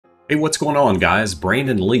Hey, what's going on, guys?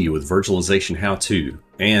 Brandon Lee with Virtualization How To,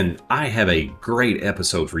 and I have a great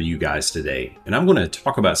episode for you guys today. And I'm going to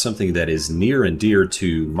talk about something that is near and dear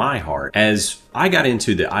to my heart as I got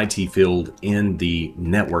into the IT field in the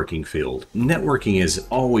networking field. Networking has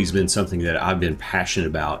always been something that I've been passionate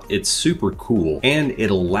about. It's super cool, and it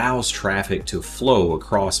allows traffic to flow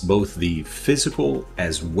across both the physical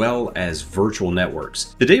as well as virtual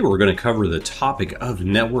networks. Today, we're going to cover the topic of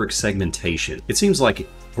network segmentation. It seems like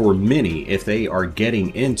for many, if they are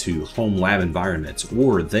getting into home lab environments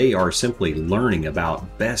or they are simply learning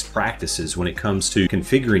about best practices when it comes to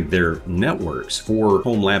configuring their networks for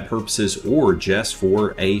home lab purposes or just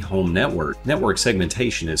for a home network, network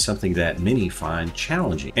segmentation is something that many find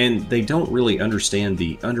challenging, and they don't really understand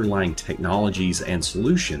the underlying technologies and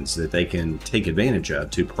solutions that they can take advantage of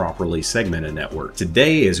to properly segment a network.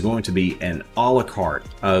 Today is going to be an a la carte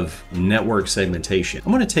of network segmentation.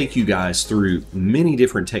 I'm going to take you guys through many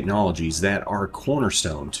different technologies that are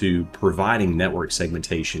cornerstone to providing network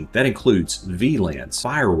segmentation. That includes VLANs,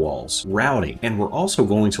 firewalls, routing, and we're also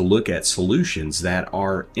going to look at solutions that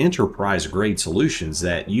are enterprise grade solutions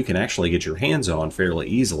that you can actually get your hands on fairly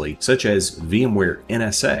easily, such as VMware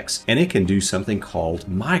NSX, and it can do something called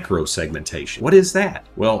micro-segmentation. What is that?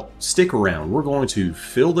 Well, stick around. We're going to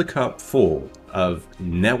fill the cup full of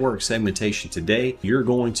network segmentation today. You're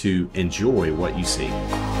going to enjoy what you see.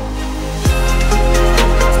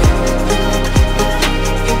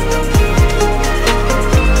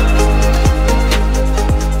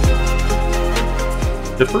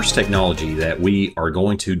 The first technology that we are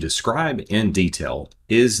going to describe in detail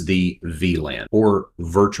is the VLAN, or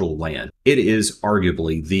virtual LAN. It is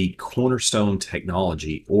arguably the cornerstone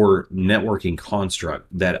technology or networking construct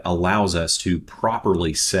that allows us to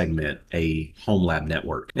properly segment a home lab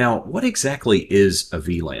network. Now, what exactly is a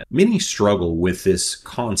VLAN? Many struggle with this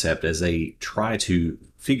concept as they try to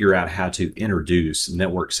figure out how to introduce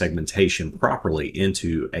network segmentation properly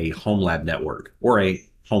into a home lab network or a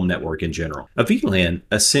home network in general. A VLAN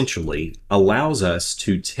essentially allows us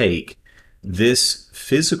to take this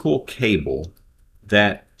physical cable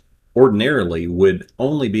that ordinarily would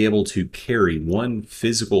only be able to carry one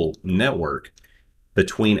physical network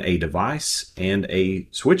between a device and a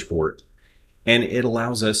switchport, and it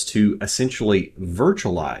allows us to essentially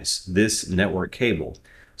virtualize this network cable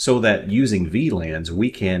so that using VLANs we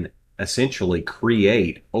can essentially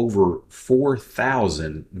create over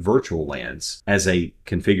 4,000 virtual LANs as a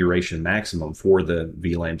configuration maximum for the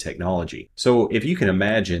VLAN technology. So if you can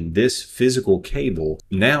imagine this physical cable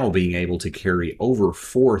now being able to carry over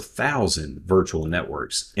 4,000 virtual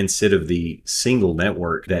networks instead of the single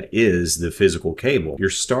network that is the physical cable, you're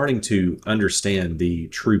starting to understand the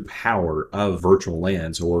true power of virtual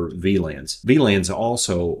LANs or VLANs. VLANs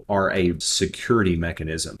also are a security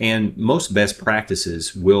mechanism, and most best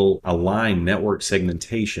practices will align network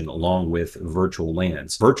segmentation along with virtual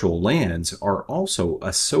LANs. Virtual LANs are also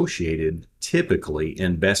associated typically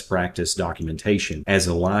in best practice documentation as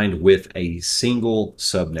aligned with a single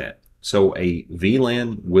subnet. So a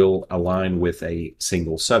VLAN will align with a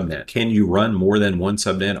single subnet. Can you run more than one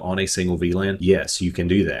subnet on a single VLAN? Yes, you can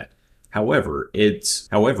do that. However,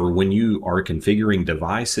 when you are configuring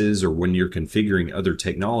devices or when you're configuring other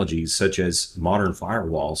technologies such as modern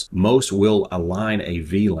firewalls, most will align a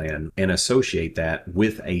VLAN and associate that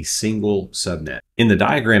with a single subnet. In the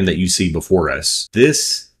diagram that you see before us,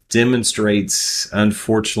 this demonstrates,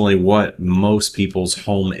 unfortunately, what most people's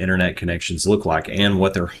home internet connections look like and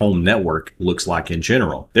what their home network looks like in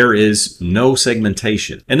general. There is no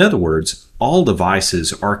segmentation. In other words, all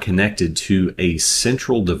devices are connected to a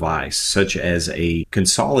central device, such as a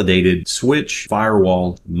consolidated switch,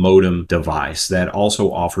 firewall, modem device that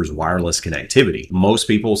also offers wireless connectivity. Most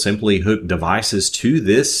people simply hook devices to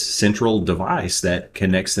this central device that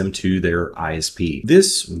connects them to their ISP.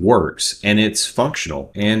 This works and it's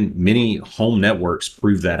functional, and many home networks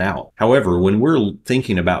prove that out. However, when we're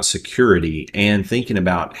thinking about security and thinking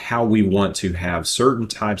about how we want to have certain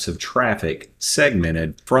types of traffic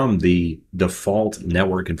segmented from the default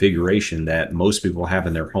network configuration that most people have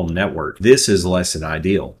in their home network, this is less than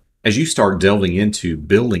ideal. As you start delving into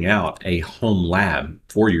building out a home lab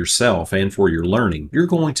for yourself and for your learning, you're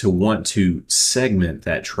going to want to segment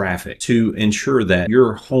that traffic to ensure that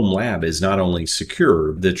your home lab is not only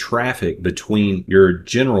secure, the traffic between your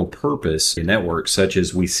general purpose network, such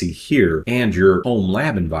as we see here, and your home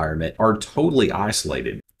lab environment are totally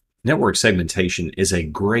isolated. Network segmentation is a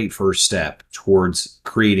great first step towards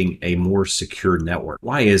creating a more secure network.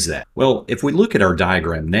 Why is that? Well, if we look at our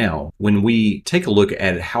diagram now, when we take a look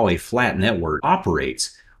at how a flat network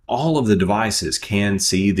operates, all of the devices can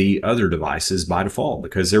see the other devices by default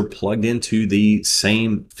because they're plugged into the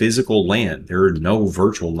same physical LAN. There are no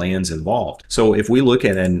virtual LANs involved. So if we look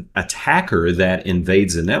at an attacker that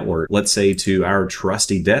invades the network, let's say to our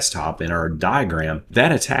trusty desktop in our diagram,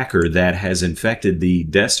 that attacker that has infected the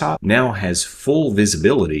desktop now has full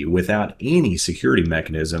visibility without any security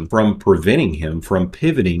mechanism from preventing him from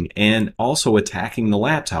pivoting and also attacking the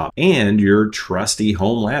laptop and your trusty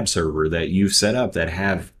home lab server that you've set up that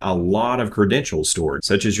have a lot of credentials stored,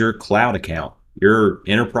 such as your cloud account, your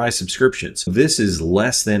enterprise subscriptions. This is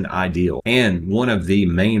less than ideal and one of the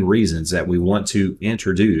main reasons that we want to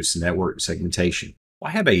introduce network segmentation. I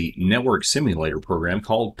have a network simulator program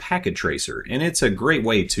called Packet Tracer, and it's a great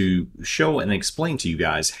way to show and explain to you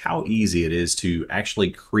guys how easy it is to actually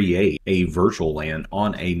create a virtual LAN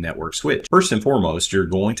on a network switch. First and foremost, you're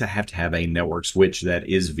going to have a network switch that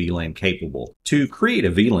is VLAN capable. To create a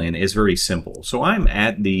VLAN is very simple. So I'm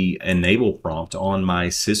at the enable prompt on my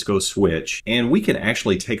Cisco switch, and we can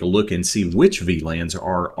actually take a look and see which VLANs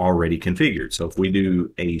are already configured. So if we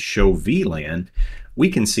do a show VLAN, we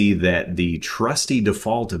can see that the trusty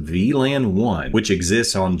default VLAN 1, which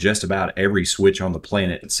exists on just about every switch on the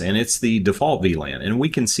planet, and it's the default VLAN. And we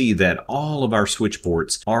can see that all of our switch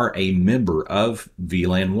ports are a member of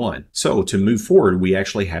VLAN 1. So to move forward, we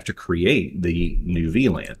actually have to create the new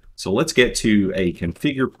VLAN. So let's get to a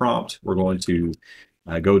configure prompt. We're going to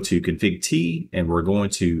go to config T, and we're going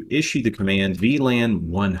to issue the command VLAN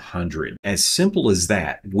 100. As simple as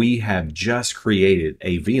that, we have just created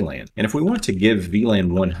a VLAN. And if we want to give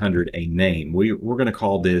VLAN 100 a name, we're going to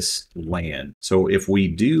call this LAN. So if we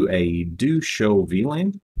do a do show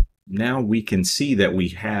VLAN, now we can see that we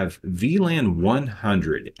have VLAN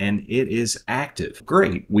 100 and it is active.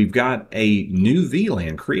 Great, we've got a new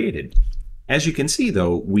VLAN created. As you can see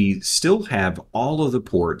though, we still have all of the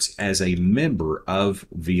ports as a member of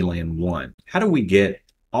VLAN 1. How do we get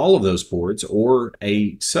all of those ports or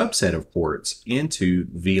a subset of ports into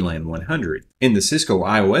VLAN 100? In the Cisco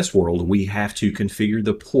iOS world, we have to configure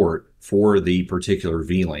the port for the particular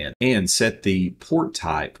VLAN and set the port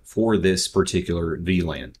type for this particular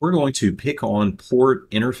VLAN. We're going to pick on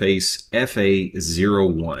port interface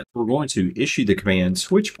FA01. We're going to issue the command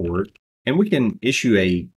switchport, and we can issue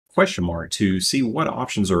a question mark to see what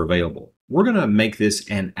options are available. We're going to make this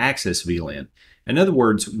an access VLAN. In other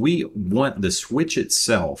words, we want the switch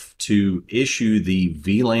itself to issue the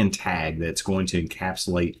VLAN tag that's going to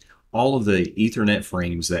encapsulate all of the Ethernet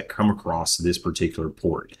frames that come across this particular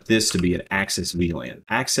port. This to be an access VLAN.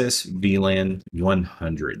 Access VLAN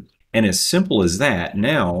 100. And as simple as that,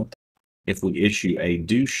 now if we issue a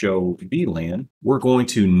do show VLAN, we're going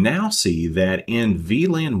to now see that in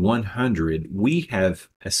VLAN 100, we have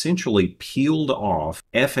essentially peeled off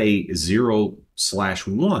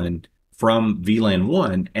FA0/1 from VLAN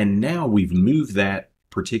 1, and now we've moved that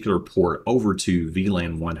particular port over to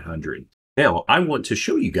VLAN 100. Now, I want to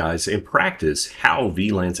show you guys in practice how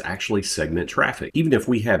VLANs actually segment traffic. Even if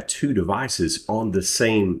we have two devices on the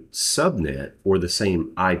same subnet or the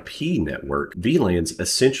same IP network, VLANs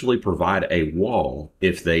essentially provide a wall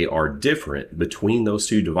if they are different between those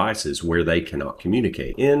two devices where they cannot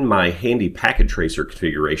communicate. In my handy packet tracer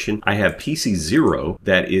configuration, I have PC0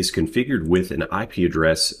 that is configured with an IP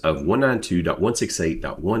address of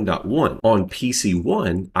 192.168.1.1. On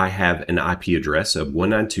PC1, I have an IP address of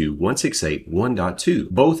 192.168.1.2.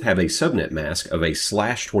 Both have a subnet mask of a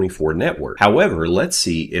 /24 network. However, let's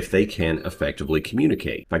see if they can effectively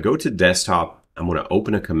communicate. If I go to desktop, I'm going to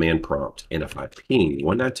open a command prompt, and if I ping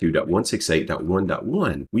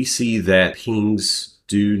 192.168.1.1, we see that pings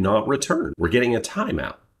do not return. We're getting a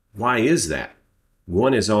timeout. Why is that?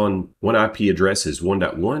 One IP address is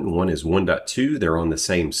 1.1, one is 1.2. They're on the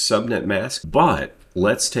same subnet mask, but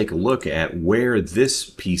let's take a look at where this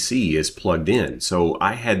PC is plugged in. So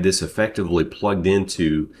I had this effectively plugged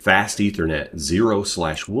into Fast Ethernet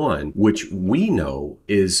 0/1, which we know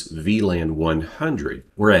is VLAN 100,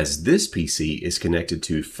 whereas this PC is connected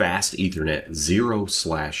to Fast Ethernet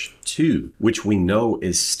 0/2, which we know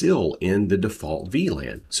is still in the default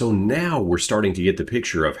VLAN. So now we're starting to get the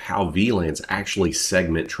picture of how VLANs actually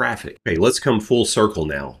segment traffic. Okay, let's come full circle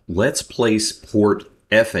now. Let's place port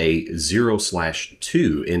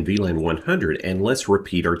FA0/2 in VLAN 100, and let's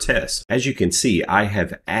repeat our test. As you can see, I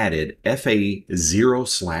have added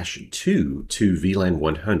FA0/2 to VLAN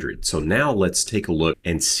 100. So now let's take a look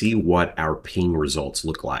and see what our ping results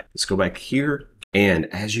look like. Let's go back here. And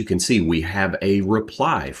as you can see, we have a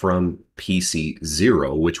reply from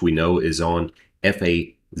PC0, which we know is on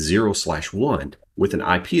FA0/1. with an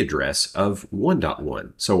IP address of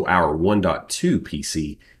 1.1. So our 1.2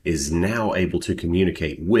 PC is now able to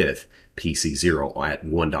communicate with PC0 at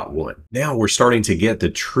 1.1. Now we're starting to get the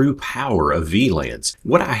true power of VLANs.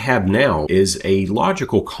 What I have now is a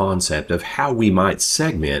logical concept of how we might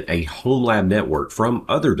segment a home lab network from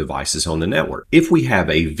other devices on the network. If we have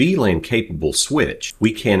a VLAN capable switch,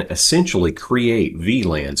 we can essentially create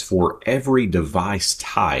VLANs for every device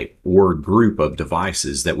type or group of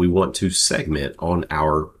devices that we want to segment on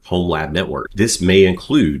our home lab network. This may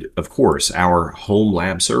include, of course, our home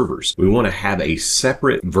lab servers. We want to have a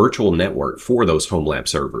separate virtual network for those home lab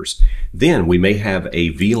servers. Then we may have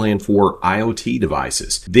a VLAN for IoT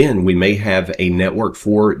devices. Then we may have a network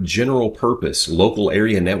for general purpose local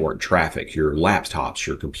area network traffic, your laptops,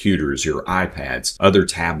 your computers, your iPads, other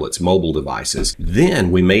tablets, mobile devices.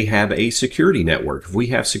 Then we may have a security network if we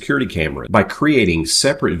have security cameras. By creating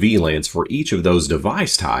separate VLANs for each of those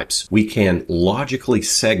device types, we can logically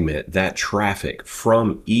segment that traffic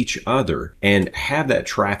from each other and have that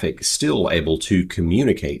traffic still able to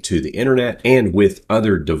communicate to the internet and with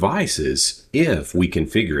other devices if we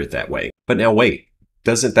configure it that way. But now wait,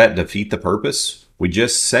 doesn't that defeat the purpose? We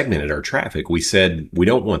just segmented our traffic. We said we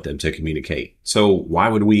don't want them to communicate. So why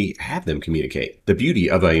would we have them communicate? The beauty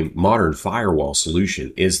of a modern firewall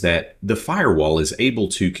solution is that the firewall is able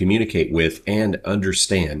to communicate with and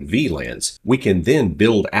understand VLANs. We can then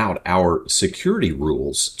build out our security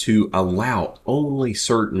rules to allow only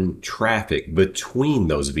certain traffic between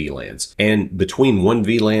those VLANs. And between one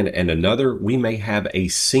VLAN and another, we may have a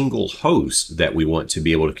single host that we want to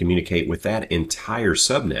be able to communicate with that entire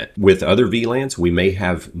subnet. With other VLANs, we may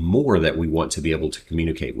have more that we want to be able to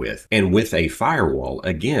communicate with. And with a firewall,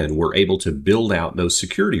 again, we're able to build out those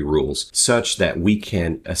security rules such that we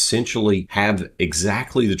can essentially have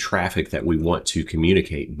exactly the traffic that we want to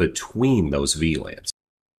communicate between those VLANs.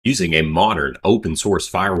 Using a modern open source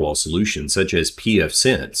firewall solution such as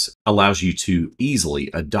pfSense allows you to easily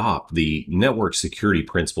adopt the network security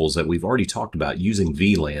principles that we've already talked about using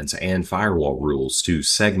VLANs and firewall rules to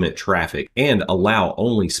segment traffic and allow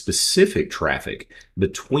only specific traffic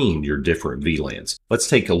between your different VLANs. Let's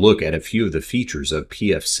take a look at a few of the features of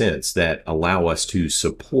pfSense that allow us to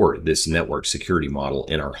support this network security model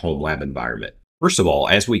in our home lab environment. First of all,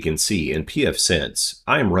 as we can see in pfSense,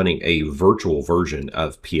 I am running a virtual version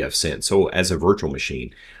of pfSense. So as a virtual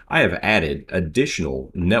machine, I have added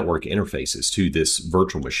additional network interfaces to this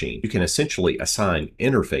virtual machine. You can essentially assign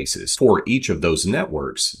interfaces for each of those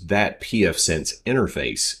networks. That pfSense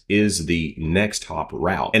interface is the next hop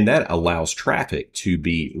route, and that allows traffic to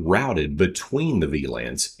be routed between the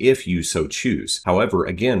VLANs if you so choose. However,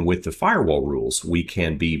 again, with the firewall rules, we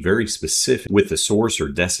can be very specific with the source or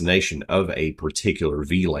destination of a particular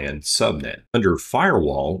VLAN subnet. Under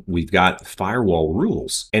firewall, we've got firewall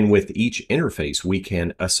rules, and with each interface, we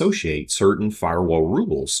can associate certain firewall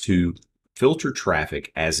rules to filter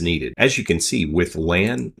traffic as needed. As you can see with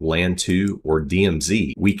LAN, LAN2, or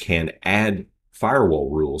DMZ, we can add firewall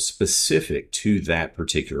rules specific to that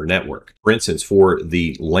particular network. For instance, for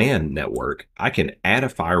the LAN network, I can add a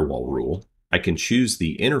firewall rule. I can choose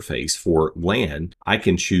the interface for LAN. I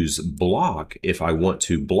can choose block if I want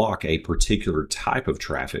to block a particular type of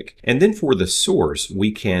traffic. And then for the source,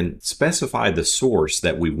 we can specify the source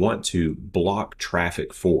that we want to block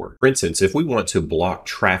traffic for. For instance, if we want to block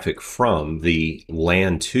traffic from the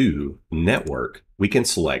LAN2 network, we can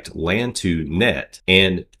select LAN2 net.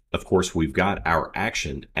 And of course, we've got our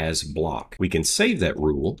action as block. We can save that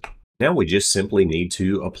rule. Now we just simply need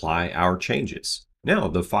to apply our changes. Now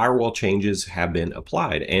the firewall changes have been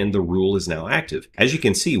applied and the rule is now active. As you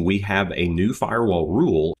can see, we have a new firewall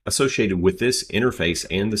rule associated with this interface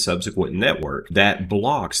and the subsequent network that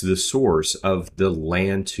blocks the source of the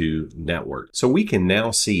LAN2 network. So we can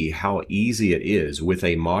now see how easy it is with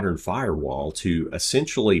a modern firewall to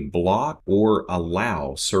essentially block or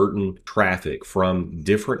allow certain traffic from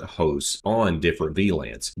different hosts on different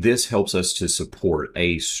VLANs. This helps us to support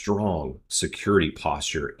a strong security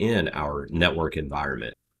posture in our network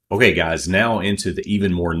environment. Okay guys, now into the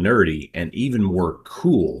even more nerdy and even more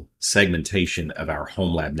cool segmentation of our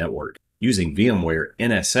home lab network. Using VMware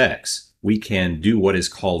NSX, we can do what is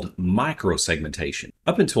called micro-segmentation.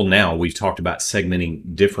 Up until now, we've talked about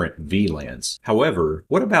segmenting different VLANs. However,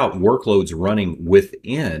 what about workloads running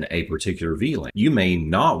within a particular VLAN? You may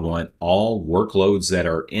not want all workloads that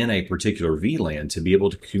are in a particular VLAN to be able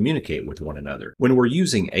to communicate with one another. When we're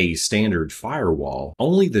using a standard firewall,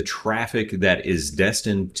 only the traffic that is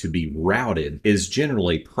destined to be routed is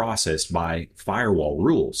generally processed by firewall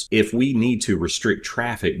rules. If we need to restrict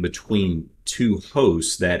traffic between two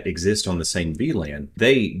hosts that exist on the same VLAN,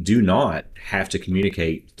 they do not have to communicate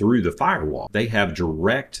communicate through the firewall. They have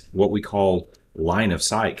direct, what we call line of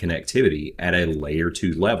sight connectivity at a layer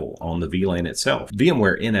 2 level on the VLAN itself.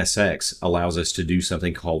 VMware NSX allows us to do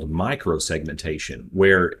something called micro-segmentation,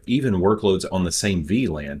 where even workloads on the same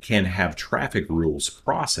VLAN can have traffic rules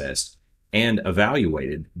processed and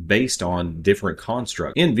evaluated based on different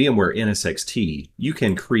constructs. In VMware NSXT, you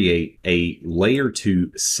can create a layer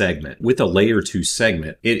 2 segment. With a layer 2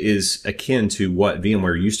 segment, it is akin to what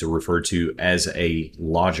VMware used to refer to as a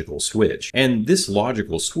logical switch. And this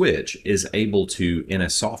logical switch is able to, in a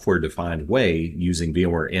software-defined way using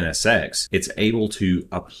VMware NSX, it's able to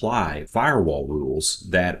apply firewall rules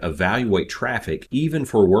that evaluate traffic even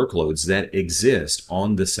for workloads that exist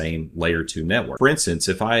on the same layer 2 network. For instance,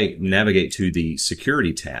 if I navigate to the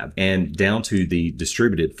security tab and down to the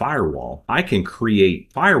distributed firewall, I can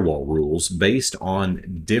create firewall rules based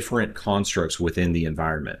on different constructs within the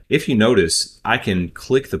environment. If you notice, I can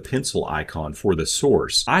click the pencil icon for the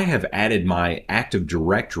source. I have added my Active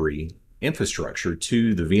Directory infrastructure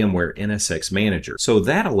to the VMware NSX Manager. So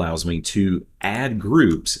that allows me to add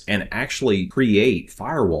groups and actually create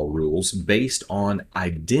firewall rules based on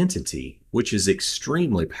identity, which is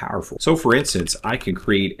extremely powerful. So for instance, I can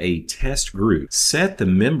create a test group, set the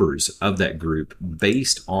members of that group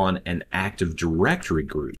based on an Active Directory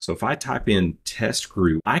group. So if I type in test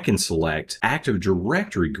group, I can select Active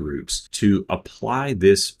Directory groups to apply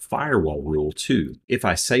this firewall rule to. If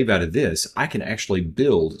I save out of this, I can actually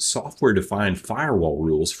build software-defined firewall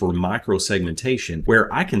rules for micro-segmentation,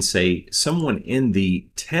 where I can say someone in the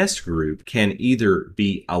test group can either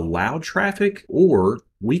be allowed traffic, or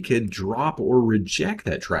we could drop or reject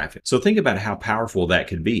that traffic. So think about how powerful that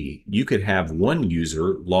could be. You could have one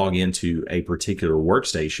user log into a particular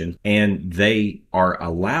workstation and they are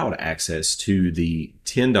allowed access to the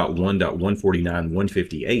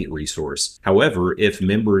 10.1.149.158 resource. However, if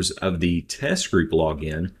members of the test group log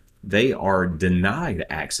in, they are denied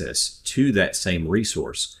access to that same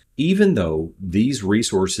resource, even though these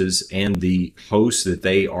resources and the hosts that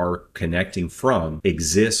they are connecting from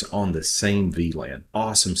exists on the same VLAN.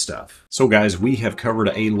 Awesome stuff. So guys, we have covered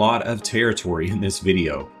a lot of territory in this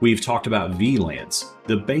video. We've talked about VLANs,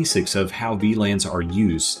 the basics of how VLANs are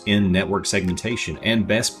used in network segmentation, and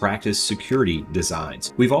best practice security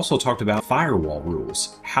designs. We've also talked about firewall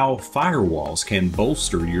rules, how firewalls can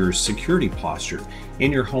bolster your security posture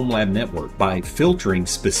in your home lab network by filtering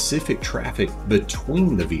specific traffic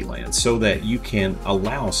between the VLANs so that you can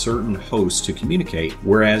allow certain hosts to communicate,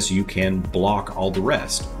 whereas you can block all the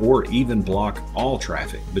rest, or even block all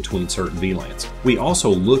traffic between certain VLANs. We also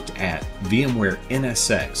looked at VMware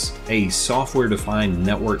NSX, a software-defined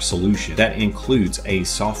network solution that includes a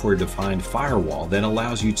software-defined firewall that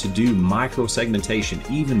allows you to do micro-segmentation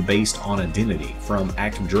even based on identity from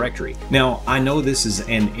Active Directory. Now, I know this is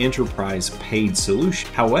an enterprise paid solution.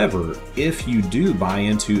 However, if you do buy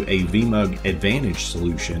into a VMUG Advantage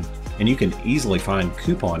solution, and you can easily find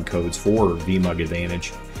coupon codes for VMUG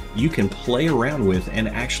Advantage, you can play around with and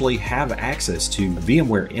actually have access to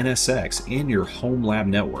VMware NSX in your home lab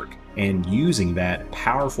network, and using that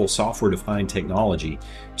powerful software-defined technology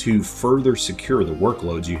to further secure the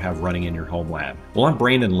workloads you have running in your home lab. Well, I'm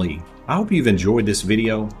Brandon Lee. I hope you've enjoyed this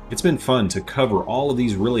video. It's been fun to cover all of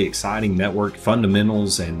these really exciting network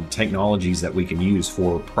fundamentals and technologies that we can use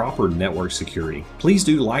for proper network security. Please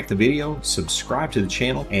do like the video, subscribe to the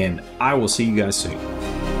channel, and I will see you guys soon.